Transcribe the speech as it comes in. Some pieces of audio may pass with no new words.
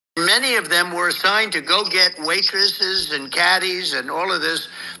Many of them were assigned to go get waitresses and caddies and all of this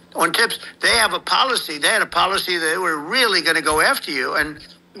on tips. They have a policy. They had a policy that they were really going to go after you. And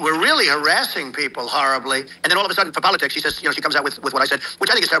we're really harassing people horribly. And then all of a sudden, for politics, she says, she comes out with what I said, which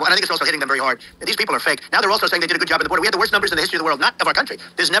I think is terrible. And I think it's also hitting them very hard. These people are fake. Now they're also saying they did a good job at the border. We had the worst numbers in the history of the world, not of our country.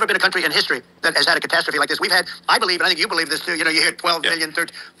 There's never been a country in history that has had a catastrophe like this. We've had, I believe, and I think you believe this too, you hear 12 million,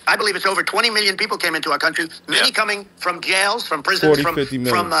 13, I believe it's over 20 million people came into our country, many coming from jails, from prisons, 40,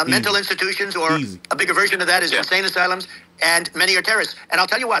 from mental institutions, or a bigger version of that is insane asylums. And many are terrorists. And I'll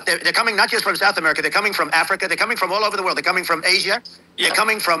tell you what, they're coming not just from South America, they're coming from Africa, they're coming from all over the world. They're coming from Asia, they're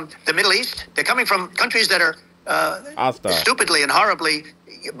coming from the Middle East, they're coming from countries that are stupidly and horribly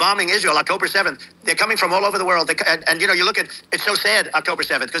bombing Israel October 7th. They're coming from all over the world. And you look at, it's so sad October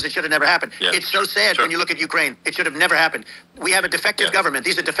 7th because it should have never happened. It's so sad when you look at Ukraine. It should have never happened. We have a defective government.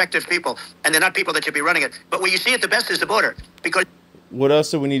 These are defective people, and they're not people that should be running it. But where you see it the best is the border. Because what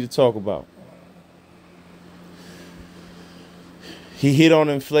else do we need to talk about? He hit on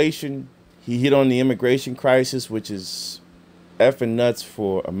inflation. He hit on the immigration crisis, which is effing nuts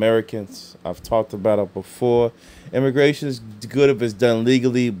for Americans. I've talked about it before. Immigration is good if it's done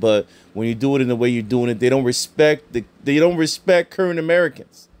legally, but when you do it in the way you're doing it, they don't respect current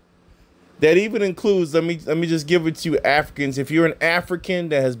Americans. That even includes, let me just give it to you, Africans. If you're an African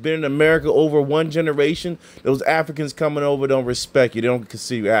that has been in America over one generation, those Africans coming over don't respect you. They don't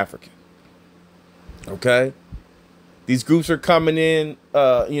consider you African. Okay? These groups are coming in,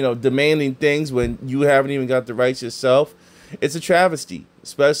 demanding things when you haven't even got the rights yourself. It's a travesty,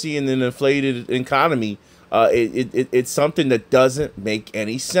 especially in an inflated economy. It's something that doesn't make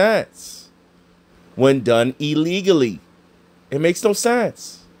any sense when done illegally. It makes no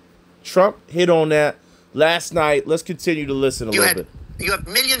sense. Trump hit on that last night. Let's continue to listen a little bit. You have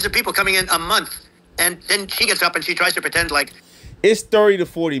millions of people coming in a month, and then she gets up and she tries to pretend like it's 30 to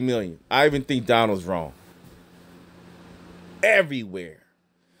 40 million. I even think Donald's wrong. Everywhere.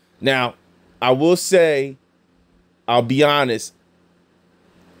 Now, I will say, I'll be honest,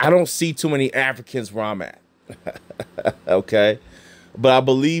 I don't see too many Africans where I'm at. Okay? But I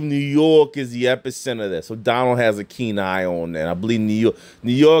believe New York is the epicenter of that. So Donald has a keen eye on that. I believe New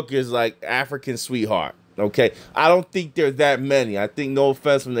York is like African sweetheart. Okay? I don't think there's that many. I think, no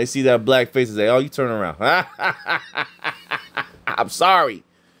offense, when they see that black face, they say, oh, you turn around. I'm sorry.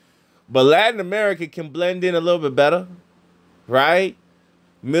 But Latin America can blend in a little bit better. Right?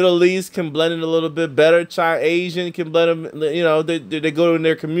 Middle East can blend in a little bit better. China, Asian can blend them. They go in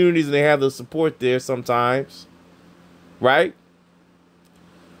their communities and they have the support there sometimes. Right?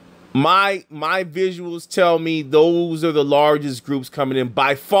 My visuals tell me those are the largest groups coming in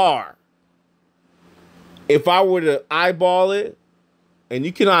by far. If I were to eyeball it, and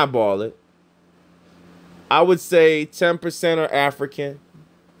you can eyeball it, I would say 10% are African.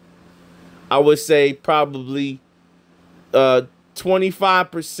 I would say probably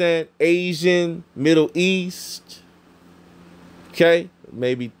 25% Asian, Middle East. Okay?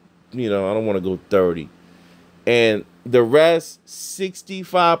 Maybe, I don't want to go 30. And the rest,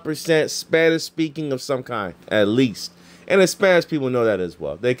 65% Spanish speaking of some kind, at least. And the Spanish people know that as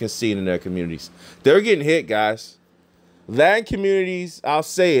well. They can see it in their communities. They're getting hit, guys. Latin communities, I'll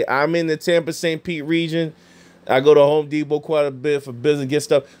say it. I'm in the Tampa, St. Pete region. I go to Home Depot quite a bit for business, get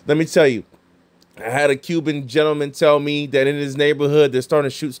stuff. Let me tell you, I had a Cuban gentleman tell me that in his neighborhood, they're starting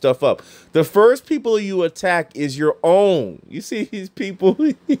to shoot stuff up. The first people you attack is your own. You see these people?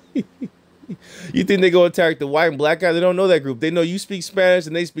 You think they go attack the white and black guy? They don't know that group. They know you speak Spanish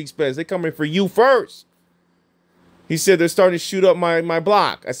and they speak Spanish. They're coming for you first. He said they're starting to shoot up my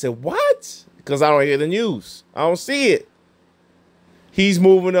block. I said, what? Because I don't hear the news. I don't see it. He's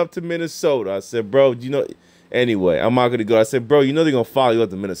moving up to Minnesota. I said, bro, anyway, I'm not going to go. I said, bro, they're going to follow you up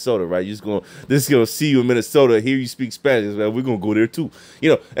to Minnesota, right? This is going to see you in Minnesota, hear you speak Spanish. Man, we're going to go there too.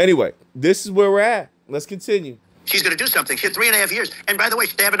 Anyway, this is where we're at. Let's continue. She's going to do something. She had 3.5 years. And by the way,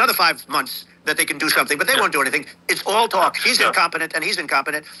 they have another 5 months that they can do something, but they won't do anything. It's all talk. She's incompetent and he's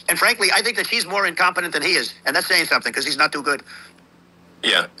incompetent. And frankly, I think that she's more incompetent than he is. And that's saying something because he's not too good.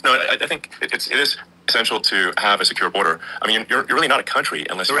 Yeah. No, I think it is essential to have a secure border. I mean, you're really not a country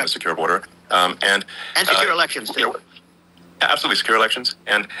unless you have a secure border. And secure elections, too. Absolutely, secure elections,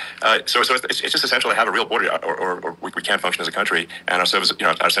 and so it's just essential to have a real border, or we can't function as a country, and our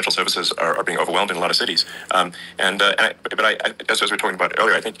essential services are being overwhelmed in a lot of cities. But as we were talking about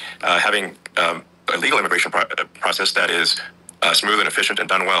earlier, I think having a legal immigration process that is smooth and efficient and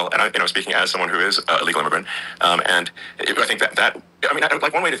done well, and speaking as someone who is a legal immigrant, and I think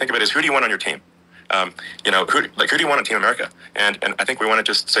like one way to think of it is, who do you want on your team? Who do you want on Team America? And I think we want to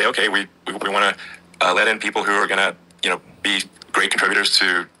just say, okay, we want to let in people who are going to be great contributors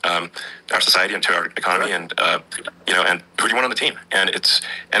to our society and to our economy, and and who do you want on the team? And it's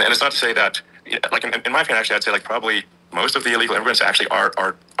not to say that, like in my opinion, actually, I'd say like probably most of the illegal immigrants actually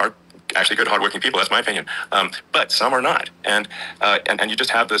are actually good, hardworking people. That's my opinion. But some are not, and you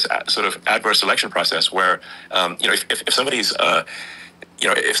just have this sort of adverse selection process where if somebody's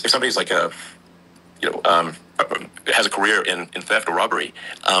if somebody's like has a career in theft or robbery,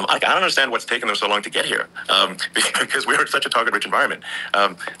 I don't understand what's taken them so long to get here, because we're in such a target-rich environment.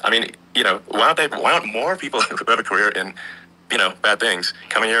 I mean, why aren't more people who have a career in bad things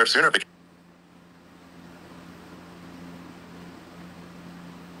coming here sooner?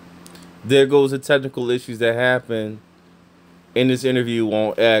 There goes the technical issues that happened in this interview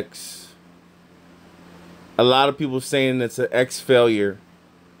on X. A lot of people saying it's an X failure.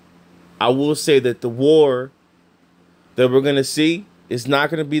 I will say that the war that we're going to see is not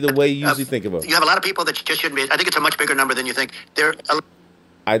going to be the way you usually think about it. You have a lot of people that just shouldn't be. I think it's a much bigger number than you think.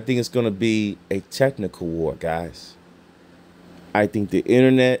 I think it's going to be a technical war, guys. I think the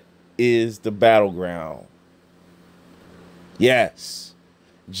internet is the battleground. Yes.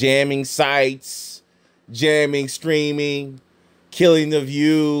 Jamming sites, jamming streaming, killing the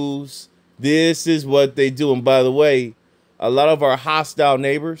views. This is what they do. And by the way, a lot of our hostile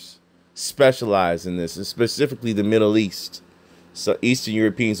neighbors specialize in this, and specifically the Middle East. So Eastern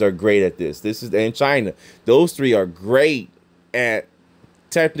Europeans are great at this. And China. Those three are great at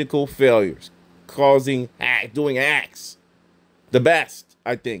technical failures, doing hacks. The best,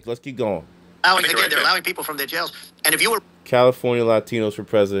 I think. Let's keep going. They're allowing people from their jails. And if you were California Latinos for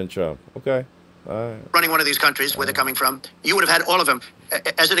President Trump. Okay. All right. Running one of these countries where they're coming from, you would have had all of them.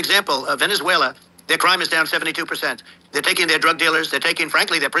 As an example, Venezuela, their crime is down 72%. They're taking their drug dealers. They're taking,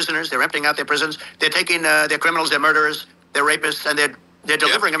 frankly, their prisoners. They're emptying out their prisons. They're taking their criminals, their murderers, their rapists, and they're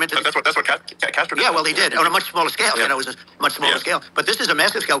delivering them into... That's what Castro did. Yeah, well, he did on a much smaller scale. It was a much smaller scale. But this is a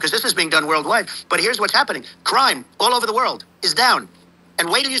massive scale because this is being done worldwide. But here's what's happening. Crime all over the world is down. And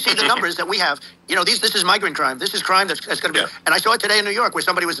wait till you see the numbers that we have. This is migrant crime. This is crime that's going to be... Yeah. And I saw it today in New York where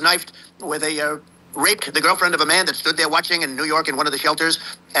somebody was knifed with raped the girlfriend of a man that stood there watching in New York in one of the shelters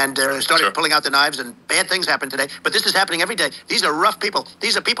and started pulling out the knives, and bad things happen today. But this is happening every day. These are rough people.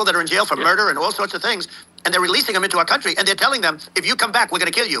 These are people that are in jail for murder and all sorts of things. And they're releasing them into our country. And they're telling them, if you come back, we're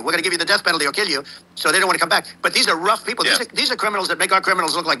going to kill you. We're going to give you the death penalty or kill you. So they don't want to come back. But these are rough people. Yeah. These are criminals that make our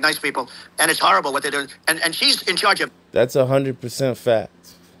criminals look like nice people. And it's horrible what they're doing. And she's in charge of... That's 100%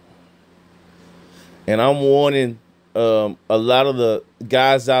 fact. And I'm warning a lot of the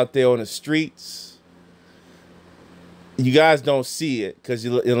guys out there on the streets. You guys don't see it because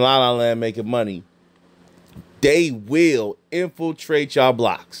you're in La La Land making money. They will infiltrate y'all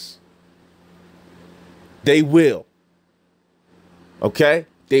blocks. They will. Okay?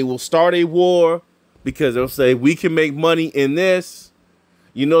 They will start a war because they'll say, we can make money in this.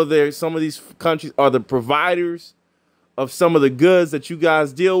 Some of these countries are the providers of some of the goods that you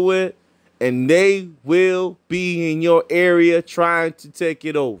guys deal with. And they will be in your area trying to take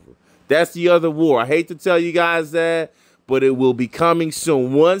it over. That's the other war. I hate to tell you guys that, but it will be coming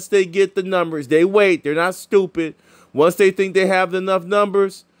soon. Once they get the numbers, they wait. They're not stupid. Once they think they have enough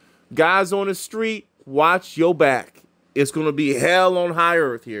numbers, guys on the street, watch your back. It's going to be hell on high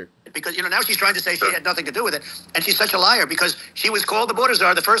earth here. Because, now she's trying to say she had nothing to do with it. And she's such a liar because she was called the border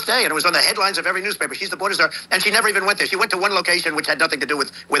czar the first day, and it was on the headlines of every newspaper. She's the border czar. And she never even went there. She went to one location which had nothing to do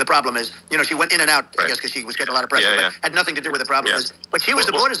with where the problem is. She went in and out, I guess, because she was getting a lot of press. But had nothing to do with the problem is. But she was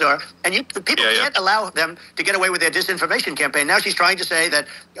the border czar. And people can't allow them to get away with their disinformation campaign. Now she's trying to say that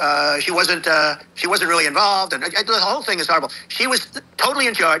she wasn't really involved. And the whole thing is horrible. She was totally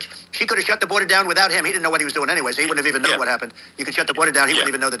in charge. She could have shut the border down without him. He didn't know what he was doing anyway, so he wouldn't have even known what happened. You could shut the border down. He wouldn't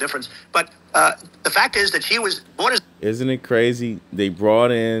even know the difference. But the fact is that she was born as... Isn't it crazy? They brought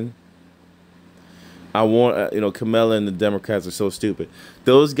in... Kamala and the Democrats are so stupid.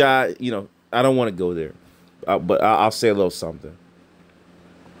 Those guys, I don't want to go there. But I'll say a little something.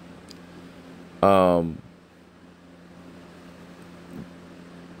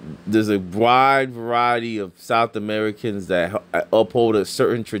 There's a wide variety of South Americans that uphold a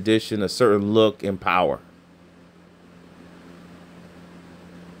certain tradition, a certain look, and power.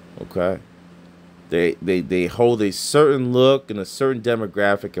 Okay? They hold a certain look and a certain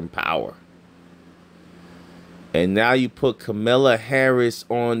demographic and power. And now you put Kamala Harris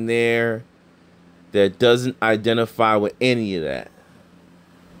on there that doesn't identify with any of that.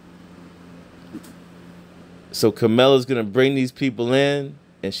 So Kamala's going to bring these people in,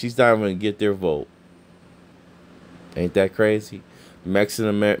 and she's not going to get their vote. Ain't that crazy?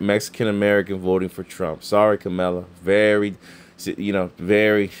 Mexican American voting for Trump. Sorry, Kamala. Very... But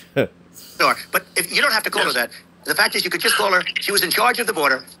if you don't have to call her that. The fact is, you could just call her. She was in charge of the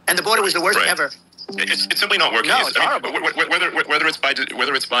border, and the border was the worst ever. It's simply not working. No, it's horrible. Whether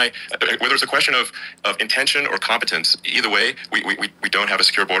it's a question of intention or competence, either way, we don't have a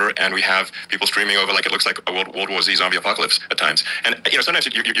secure border, and we have people streaming over like it looks like a World War Z zombie apocalypse at times. And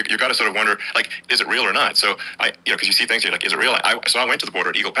sometimes you got to sort of wonder, like, is it real or not? So because you see things, you're like, is it real? So I went to the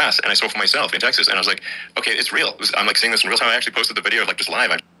border at Eagle Pass, and I saw for myself in Texas, and I was like, okay, it's real. I'm like seeing this in real time. I actually posted the video like just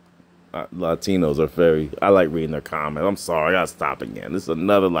live. Latinos are I like reading their comments. I'm sorry, I gotta stop again. This is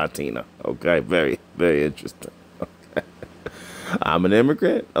another Latina. Okay, very, very interesting. Okay. I'm an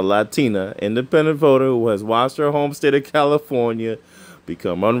immigrant, a Latina, independent voter who has watched her home state of California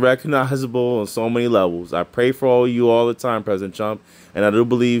become unrecognizable on so many levels. I pray for all you all the time, President Trump, and I do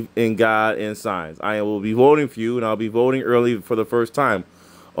believe in God and science. I will be voting for you, and I'll be voting early for the first time.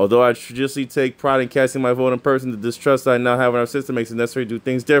 Although I traditionally take pride in casting my vote in person, the distrust I now have in our system makes it necessary to do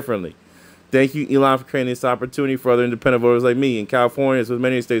things differently. Thank you, Elon, for creating this opportunity for other independent voters like me. In California, as with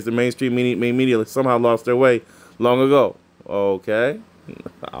many states, the mainstream media somehow lost their way long ago. Okay,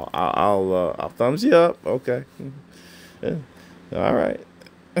 I'll thumbs you up. Okay, yeah. All right.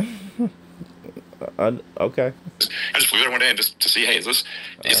 Okay. I just flew there one day and just to see, hey, is this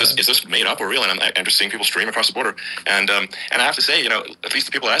made up or real? And I'm just seeing people stream across the border, and I have to say, at least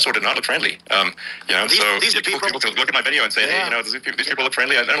the people I saw did not look friendly. These are people can look at my video and say, hey, these people look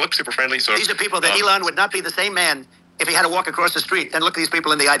friendly. I don't look super friendly. So these are people that Elon would not be the same man if he had to walk across the street and look these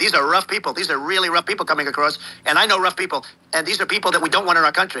people in the eye. These are rough people. These are really rough people coming across, and I know rough people, and these are people that we don't want in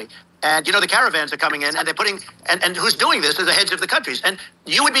our country. And the caravans are coming in, and they're putting, and who's doing this are the heads of the countries, and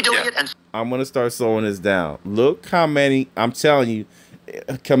you would be doing it. And I'm gonna start slowing this down. Look how many. I'm telling you,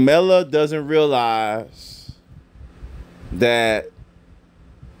 Camilla doesn't realize that.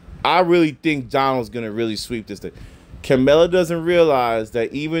 I really think Donald's gonna really sweep this thing. Camilla doesn't realize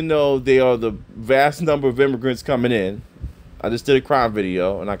that even though they are the vast number of immigrants coming in, I just did a crime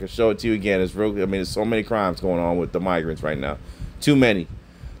video, and I can show it to you again. It's real. I mean, there's so many crimes going on with the migrants right now. Too many.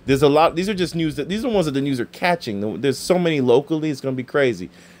 There's a lot. These are just news. These are the ones that the news are catching. There's so many locally. It's going to be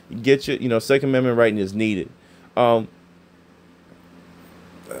crazy. You get your, Second Amendment writing is needed. You're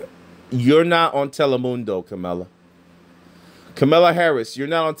not on Telemundo, Camilla. Kamala Harris, you're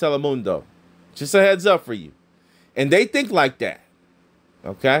not on Telemundo. Just a heads up for you. And they think like that.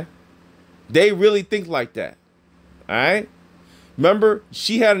 Okay? They really think like that. All right? Remember,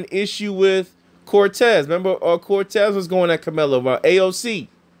 she had an issue with Cortez. Remember, Cortez was going at Camilla about AOC.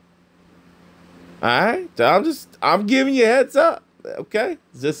 All right? I'm giving you a heads up. Okay?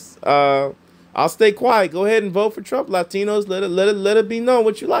 I'll stay quiet. Go ahead and vote for Trump, Latinos. Let it be known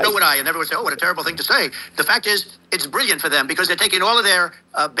what you like. So would I. And everyone would say, oh, what a terrible thing to say. The fact is, it's brilliant for them because they're taking all of their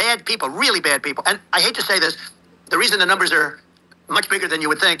bad people, really bad people. And I hate to say this, the reason the numbers are much bigger than you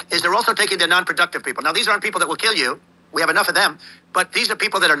would think is they're also taking their non-productive people. Now, these aren't people that will kill you. We have enough of them. But these are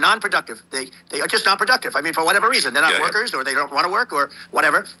people that are non-productive. They are just non-productive. I mean, for whatever reason. They're not workers or they don't want to work or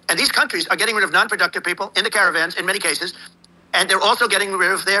whatever. And these countries are getting rid of non-productive people in the caravans in many cases. And they're also getting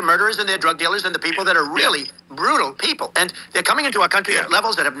rid of their murderers and their drug dealers and the people that are really brutal people. And they're coming into our country at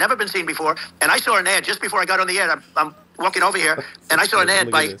levels that have never been seen before. And I saw an ad just before I got on the air. I'm walking over here, and I saw an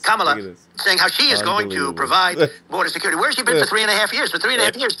ad by Kamala saying how she is going to provide border security. Where has she been for 3.5 years? For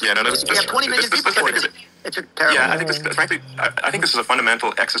 3.5 years, we have 20 million people for it. It's a terrible. Yeah, I think this is a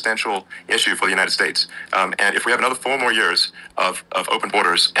fundamental existential issue for the United States. And if we have another 4 more years of open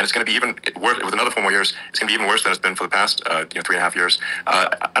borders, and it's going to be even worse with another 4 more years, it's going to be even worse than it's been for the past 3.5 years.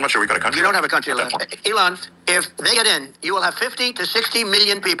 I'm not sure we've got a country. You don't have a country left. Elon, if they get in, you will have 50 to 60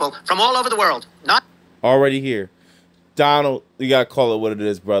 million people from all over the world. Not already here. Donald, you gotta call it what it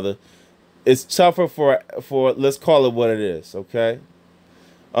is, brother. It's tougher for let's call it what it is, okay?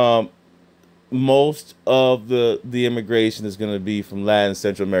 Most of the immigration is gonna be from Latin and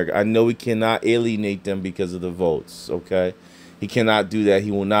Central America. I know we cannot alienate them because of the votes, okay? He cannot do that.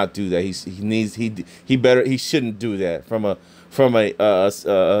 He will not do that. He shouldn't do that from a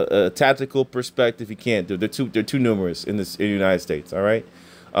tactical perspective. He can't do it. They're too numerous in the United States, all right?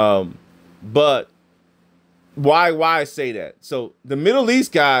 But why I say that? So the Middle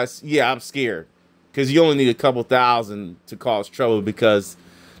East guys, yeah, I'm scared because you only need a couple thousand to cause trouble because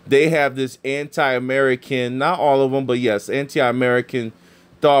they have this anti-American, not all of them, but yes, anti-American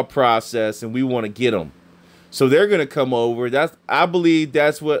thought process, and we want to get them. So they're going to come over. I believe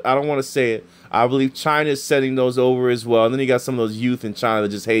that's what, I don't want to say it. I believe China is sending those over as well. And then you got some of those youth in China that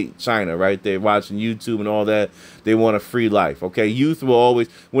just hate China, right? They're watching YouTube and all that. They want a free life, okay? Youth will always,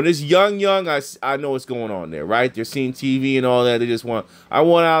 when it's young, I know what's going on there, right? They're seeing TV and all that. They just want, I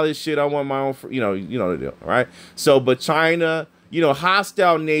want all this shit. I want my own, you know the deal, right? So, but China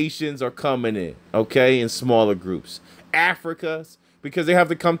hostile nations are coming in, okay, in smaller groups. Africa's, because they have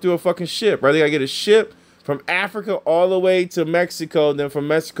to come through a fucking ship, right? They gotta get a ship from Africa all the way to Mexico, then from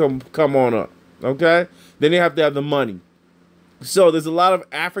Mexico come on up, okay? Then they have to have the money. So there's a lot of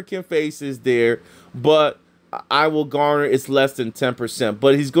African faces there, but I will garner it's less than 10%.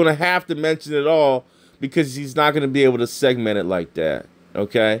 But he's going to have to mention it all because he's not going to be able to segment it like that,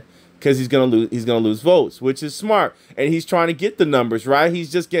 okay? Because he's going to lose votes, which is smart. And he's trying to get the numbers, right?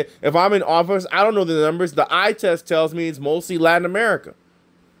 If I'm in office, I don't know the numbers. The eye test tells me it's mostly Latin America,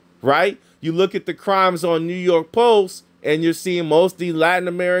 right? You look at the crimes on New York Post, and you're seeing mostly Latin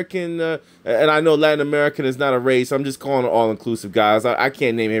American, and I know Latin American is not a race. I'm just calling it all-inclusive, guys. I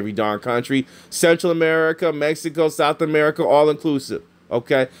can't name every darn country. Central America, Mexico, South America, all-inclusive.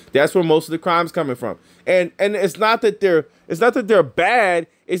 Okay, that's where most of the crime's coming from. And it's not that they're bad.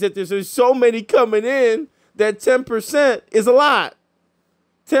 It's that there's so many coming in that 10% is a lot.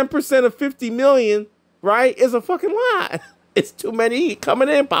 10% of 50 million, right, is a fucking lot. It's too many coming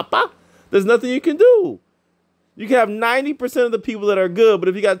in, Papa. There's nothing you can do. You can have 90% of the people that are good, but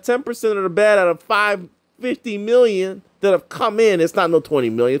if you got 10% that are bad out of 50 million that have come in, it's not no 20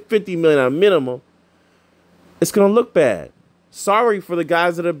 million, 50 million at a minimum, it's going to look bad. Sorry for the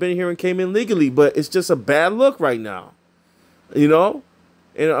guys that have been here and came in legally, but it's just a bad look right now. And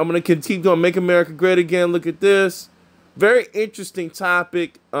I'm going to continue going, make America great again. Look at this. Very interesting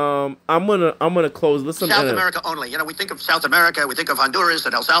topic. I'm gonna close. Listen, South America only. We think of South America, we think of Honduras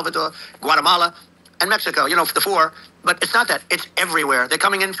and El Salvador, Guatemala, and Mexico. The four. But it's not that. It's everywhere. They're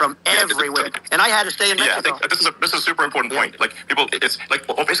coming in from everywhere. And I had to stay in Mexico. Yeah, this is a super important point. Like people, it's like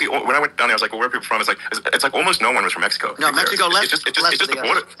basically when I went down there, I was like, well, where are people from? It's like almost no one was from Mexico. No, Mexico left. It's just the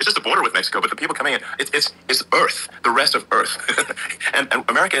border. It's just the border with Mexico. But the people coming in, it's Earth, the rest of Earth, and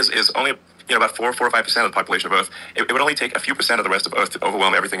America is only about 4 or 5% of the population of Earth. It would only take a few percent of the rest of Earth to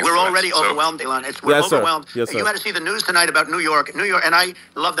overwhelm everything. We're already overwhelmed, Elon. We're overwhelmed. Yes, sir. You had to see the news tonight about New York, and I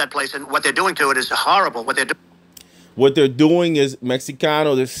love that place. And what they're doing to it is horrible. What they're doing is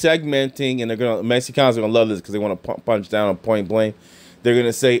Mexicano. They're segmenting, and Mexicanos are gonna love this because they want to punch down on point blank. They're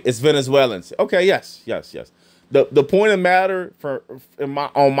gonna say it's Venezuelans. Okay, yes. The point of matter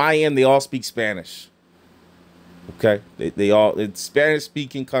on my end, they all speak Spanish. Okay, they all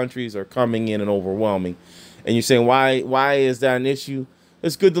Spanish-speaking countries are coming in and overwhelming, and you're saying why is that an issue?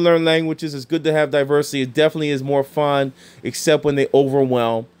 It's good to learn languages. It's good to have diversity. It definitely is more fun, except when they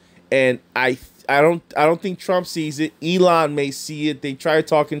overwhelm. And I don't think Trump sees it. Elon may see it. They try to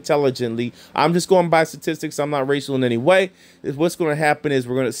talk intelligently. I'm just going by statistics. I'm not racial in any way. What's going to happen is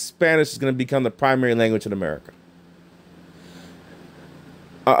Spanish is going to become the primary language in America.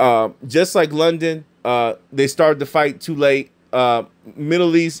 Just like London, they started the fight too late.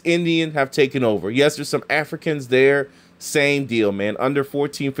 Middle East, Indian have taken over. Yes, there's some Africans there. Same deal, man. Under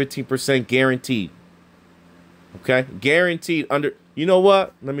 15% guaranteed. Okay? Guaranteed under... You know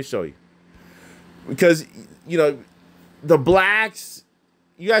what? Let me show you. Because, the blacks,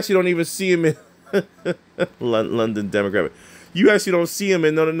 you actually don't even see them in London demographic. You actually don't see them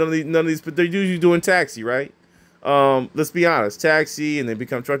in none of these, but they're usually doing taxi, right? Let's be honest, taxi, and they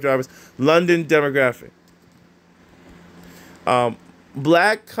become truck drivers. London demographic.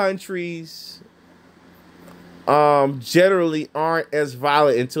 Black countries generally aren't as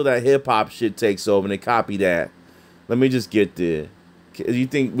violent until that hip hop shit takes over and they copy that. Let me just get there. You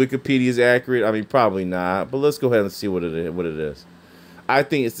think Wikipedia is accurate? I mean, probably not. But let's go ahead and see what it is. I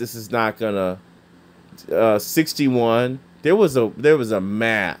think this is not gonna 61. There was a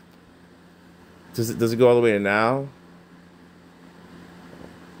map. Does it go all the way to now?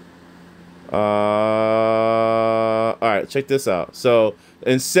 All right, check this out. So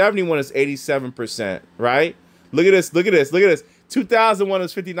in 71 it's 87%, right? Look at this. 2001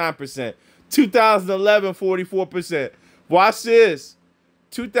 is 59%. 2011 44%. Watch this.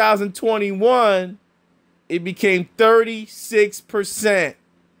 2021 it became 36%.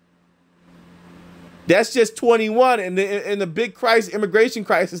 That's just 21, and the big crisis, immigration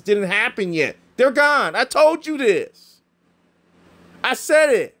crisis, didn't happen yet. They're gone. I told you this. I said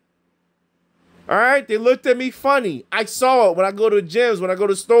it. All right? They looked at me funny. I saw it when I go to gyms, when I go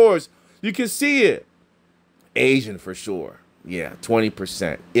to stores. You can see it. Asian for sure. Yeah,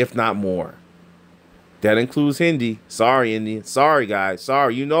 20%, if not more. That includes Hindi. Sorry, Indian. Sorry, guys.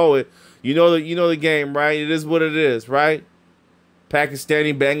 Sorry. You know it. You know the game, right? It is what it is, right?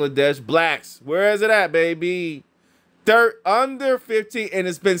 Pakistani, Bangladesh, blacks. Where is it at, baby? Under 15, and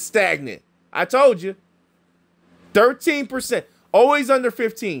it's been stagnant. I told you. 13%. Always under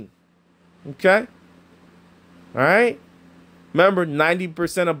 15. Okay? All right? Remember,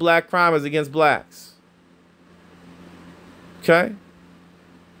 90% of black crime is against blacks. Okay.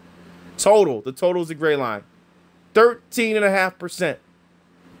 Total. The total is a gray line. 13.5%.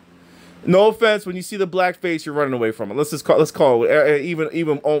 No offense, when you see the black face, you're running away from it. Let's call it.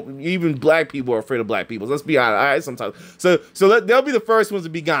 Even black people are afraid of black people. Let's be honest. All right, sometimes. So they'll be the first ones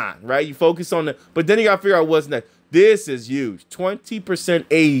to be gone, right? You focus on but then you gotta figure out what's next. This is huge. 20%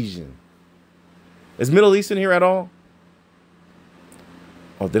 Asian. Is Middle East in here at all?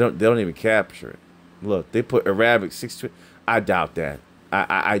 Oh, they don't even capture it. Look, they put Arabic 6. I doubt that.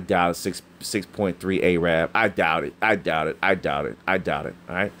 I doubt 6.3 Arab. I doubt it. All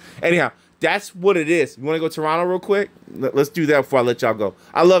right. Anyhow, that's what it is. You want to go Toronto real quick? Let's do that before I let y'all go.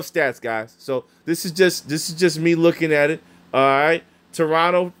 I love stats, guys. So this is just me looking at it. All right.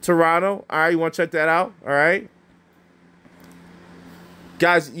 Toronto. All right. You want to check that out? All right.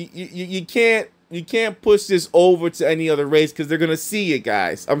 Guys, you can't push this over to any other race because they're gonna see it,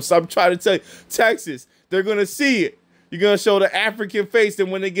 guys. I'm trying to tell you, Texas, they're gonna see it. You're going to show the African face,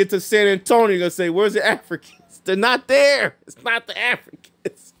 and when they get to San Antonio, you're going to say, where's the Africans? They're not there. It's not the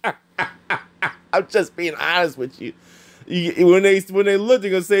Africans. I'm just being honest with you. When they look,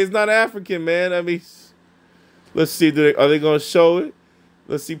 they're going to say, it's not African, man. I mean, let's see. Are they going to show it?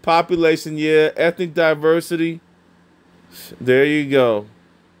 Let's see. Population, yeah. Ethnic diversity. There you go.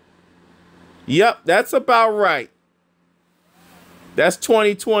 Yep, that's about right. That's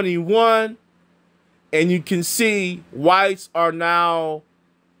 2021. And you can see whites are now,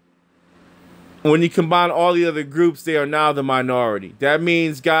 when you combine all the other groups, they are now the minority. That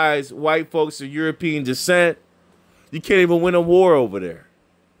means, guys, white folks of European descent, you can't even win a war over there.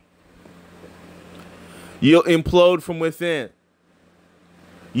 You'll implode from within.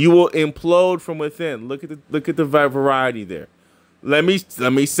 You will implode from within. Look at the variety there. Let me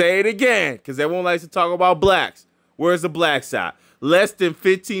say it again, because everyone likes to talk about blacks. Where's the black side? Less than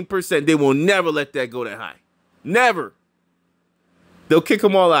 15%. They will never let that go that high. Never. They'll kick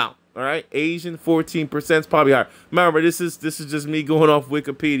them all out. All right. Asian 14% is probably higher. Remember, this is just me going off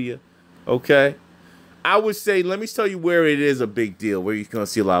Wikipedia. Okay. I would say, let me tell you where it is a big deal, where you're gonna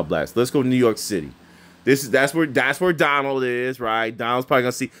see a lot of blacks. Let's go to New York City. That's where Donald is, right? Donald's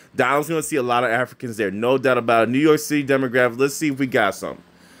gonna see a lot of Africans there. No doubt about it. New York City demographics. Let's see if we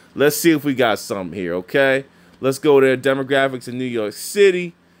got something. Here, okay? Let's go there. Demographics in New York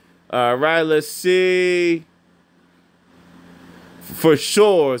City. All right, let's see. For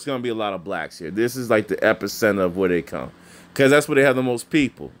sure, it's going to be a lot of blacks here. This is like the epicenter of where they come. Because that's where they have the most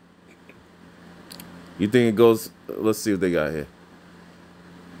people. You think it goes... Let's see what they got here.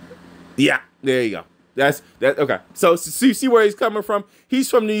 Yeah, there you go. That's okay. So you see where he's coming from? He's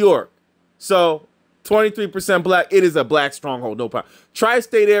from New York. So 23% black. It is a black stronghold. No problem.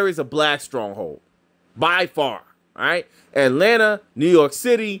 Tri-state area is a black stronghold. By far, all right? Atlanta, New York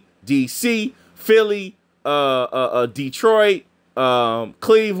City, D.C., Philly, Detroit,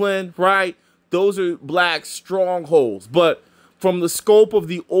 Cleveland, right? Those are black strongholds. But from the scope of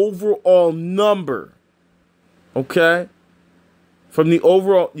the overall number, okay? From the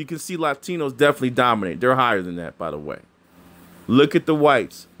overall, you can see Latinos definitely dominate. They're higher than that, by the way. Look at the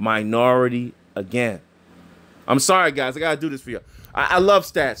whites. Minority again. I'm sorry, guys. I got to do this for you. I love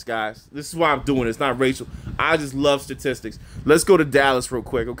stats, guys. This is why I'm doing it. It's not racial. I just love statistics. Let's go to Dallas real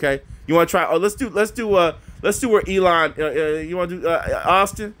quick, okay? You want to try? Oh, let's do where Elon. You want to do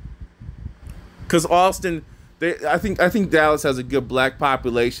Austin? Because Austin, I think Dallas has a good black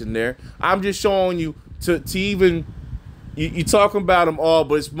population there. I'm just showing you to even you talking about them all,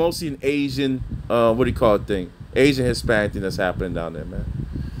 but it's mostly an Asian. What do you call it thing? Asian Hispanic thing that's happening down there, man.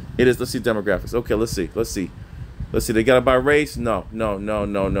 It is. Let's see demographics. Okay, let's see. They got it by race? No. All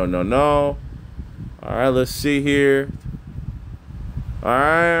right, let's see here. All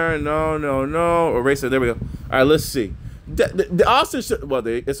right, no. Eraser, there we go. All right, let's see. The Austin,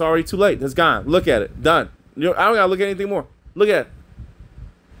 it's already too late. It's gone. Look at it. Done. I don't got to look at anything more. Look at it.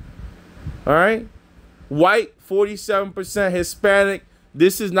 All right. White, 47%. Hispanic.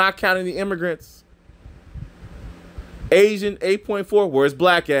 This is not counting the immigrants. Asian, 8.4. Where's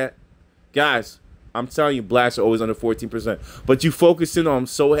black at? Guys, I'm telling you, blacks are always under 14%. But you focus in on them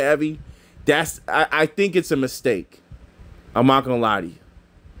so heavy. I think it's a mistake. I'm not going to lie to you.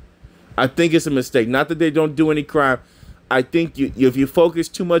 I think it's a mistake. Not that they don't do any crime. I think if you focus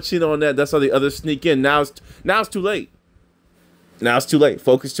too much in on that, that's how the others sneak in. Now it's too late.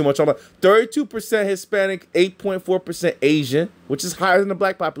 Focus too much on that. 32% Hispanic, 8.4% Asian, which is higher than the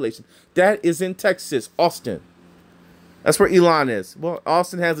black population. That is in Texas, Austin. That's where Elon is. Well,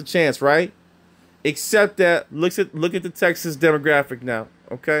 Austin has a chance, right? Except that look at the Texas demographic now,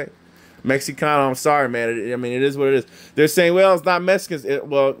 okay? Mexicano, I'm sorry, man. I mean, it is what it is. They're saying, well, it's not Mexicans.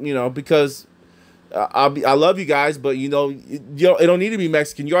 Because I love you guys, but you know, it don't need to be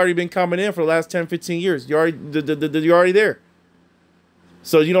Mexican. You already been coming in for the last 10, 15 years. You're already there.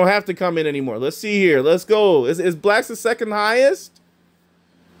 So you don't have to come in anymore. Let's see here. Let's go. Is blacks the second highest?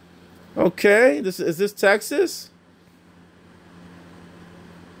 Okay. Is this Texas?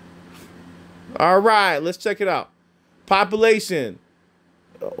 All right. Let's check it out. Population.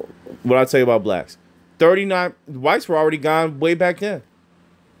 What I tell you about blacks? 39. Whites were already gone way back then.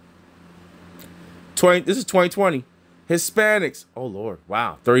 This is 2020. Hispanics. Oh Lord.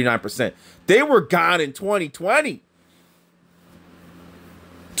 Wow. 39%. They were gone in 2020.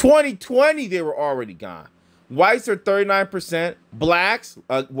 2020, they were already gone. Whites are 39%. Blacks,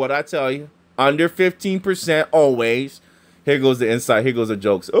 what I tell you, under 15% always. Here goes the insight. Here goes the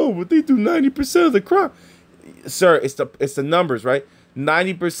jokes. Oh, but they do 90% of the crime. Sir, it's the numbers, right?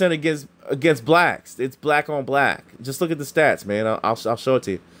 90% against blacks. It's black on black. Just look at the stats, man. I'll show it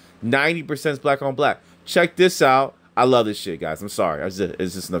to you. 90% is black on black. Check this out. I love this shit, guys. I'm sorry. It's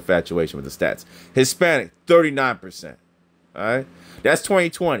just an infatuation with the stats. Hispanic, 39%. All right? That's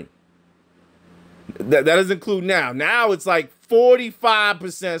 2020. That doesn't include now. Now it's like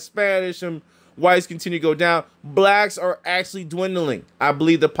 45% Spanish and whites continue to go down. Blacks are actually dwindling. I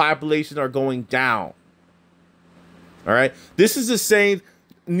believe the population are going down. All right? This is the same.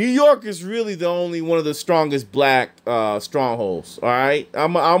 New York is really the only one of the strongest black strongholds. All right?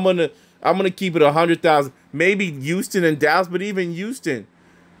 I'm gonna keep it 100,000. Maybe Houston and Dallas, but even Houston.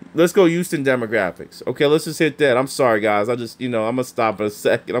 Let's go Houston demographics. Okay, let's just hit that. I'm sorry, guys. I'm gonna stop for a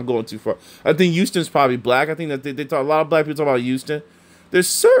second. I'm going too far. I think Houston's probably black. I think that they talk a lot of black people talk about Houston. There's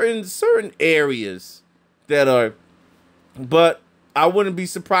certain areas that are, but I wouldn't be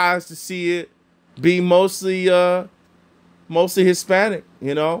surprised to see it be mostly Hispanic,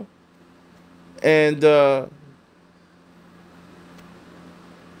 you know, and all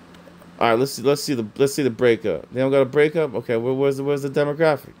right. Let's see the breakup. They don't got a breakup. Okay, where's the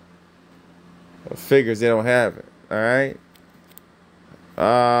demographic? Figures they don't have it. All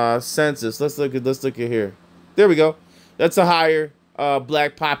right. Census. Let's look at here. There we go. That's a higher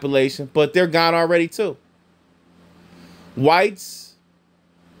black population, but they're gone already too. Whites.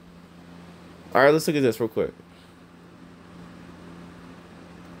 All right. Let's look at this real quick.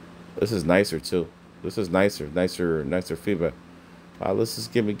 This is nicer too. This is nicer feedback. Let's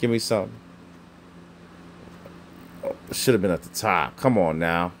just give me something. Oh, should have been at the top. Come on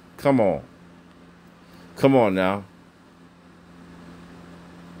now. Come on now.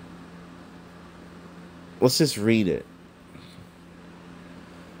 Let's just read it.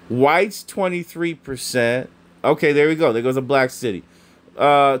 Whites 23%. Okay, there we go. There goes a black city.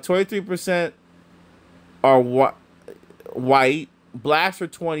 23% are white. Blacks are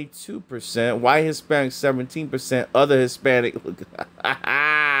 22%. White Hispanic 17%. Other Hispanic.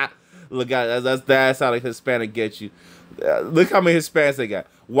 Look, that's how the Hispanic gets you. Look how many Hispanics they got.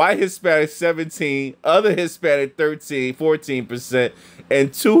 White Hispanic 17. Other Hispanic 14%,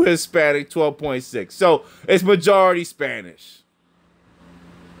 and 2 Hispanic 12.6. So it's majority Spanish.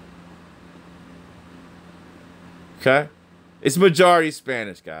 Okay, it's majority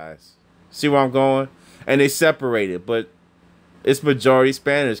Spanish, guys. See where I'm going? And they separated, but it's majority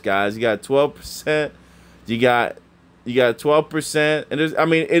Spanish, guys. You got 12%. You got 12%. And there's,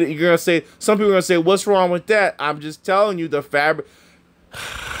 you're gonna say, some people are gonna say, what's wrong with that? I'm just telling you, the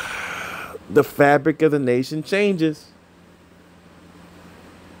fabric of the nation changes.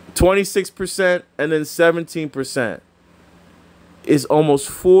 26% and then 17% is almost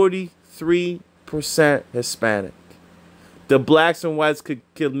 43% Hispanic. The blacks and whites could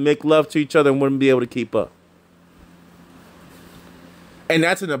make love to each other and wouldn't be able to keep up. And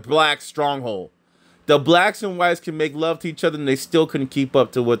that's in a black stronghold. The blacks and whites can make love to each other and they still couldn't keep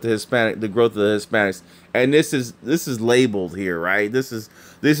up to what the growth of the Hispanics. And this is labeled here, right? These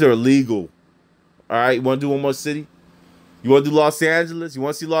are legal. All right, you want to do one more city? You want to do Los Angeles? You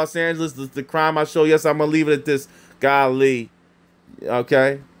want to see Los Angeles? The crime I show? Yes, I'm going to leave it at this. Golly.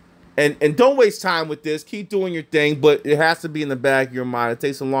 Okay? And don't waste time with this. Keep doing your thing, but it has to be in the back of your mind. It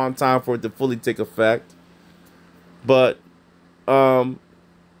takes a long time for it to fully take effect. But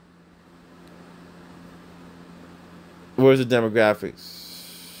where's the demographics?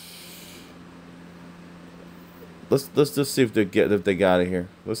 Let's just see if they got it here.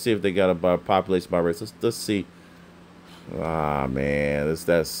 Let's see if they got a population by race. Let's see. Ah man,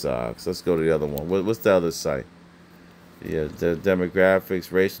 that sucks. Let's go to the other one. What's the other site? Yeah, the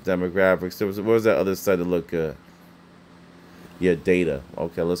demographics, racial demographics. What was that other site that looked good? Yeah, data.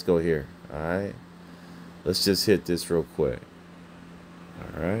 Okay, let's go here. All right. Let's just hit this real quick.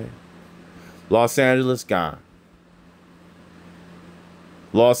 All right. Los Angeles, gone.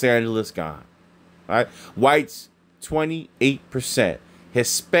 Los Angeles, gone. All right. Whites, 28%.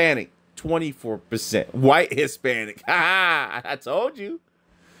 Hispanic, 24%. White Hispanic. Ha! I told you.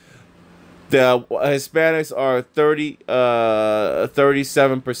 The Hispanics are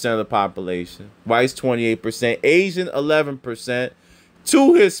 37% of the population. Whites, 28%. Asian, 11%.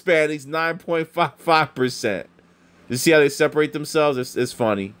 Two Hispanics, 9.55%. You see how they separate themselves? It's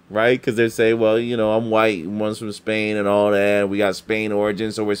funny, right? Because they say, well, you know, I'm white, one's from Spain and all that. We got Spain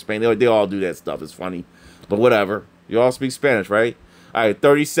origins, so we're Spain. They all do that stuff. It's funny. But whatever. You all speak Spanish, right? All right,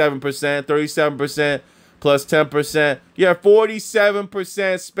 37% plus 10%. You have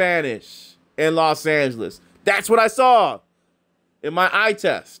 47% Spanish in Los Angeles. That's what I saw in my eye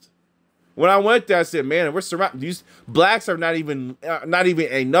test. When I went there, I said, man, we're surrounded. These blacks are not even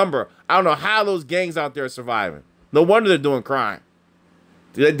a number. I don't know how those gangs out there are surviving. No wonder they're doing crime.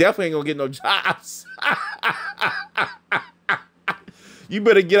 They definitely ain't gonna get no jobs. You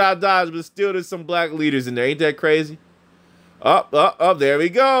better get out Dodge, but still there's some black leaders in there. Ain't that crazy? Up, there we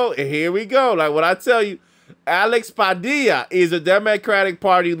go. And here we go. Like what I tell you, Alex Padilla is a Democratic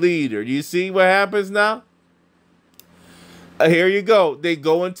Party leader. You see what happens now? Here you go. They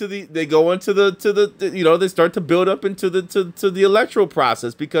start to build up into the electoral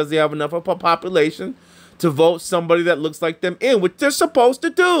process because they have enough of a population to vote somebody that looks like them in, which they're supposed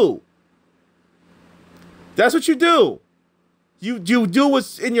to do. That's what you do. You do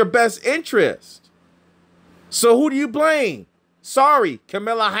what's in your best interest. So who do you blame? Sorry,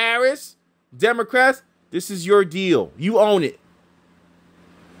 Kamala Harris, Democrats, this is your deal. You own it.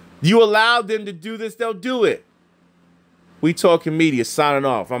 You allowed them to do this, they'll do it. We Talking Media signing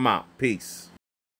off. I'm out. Peace.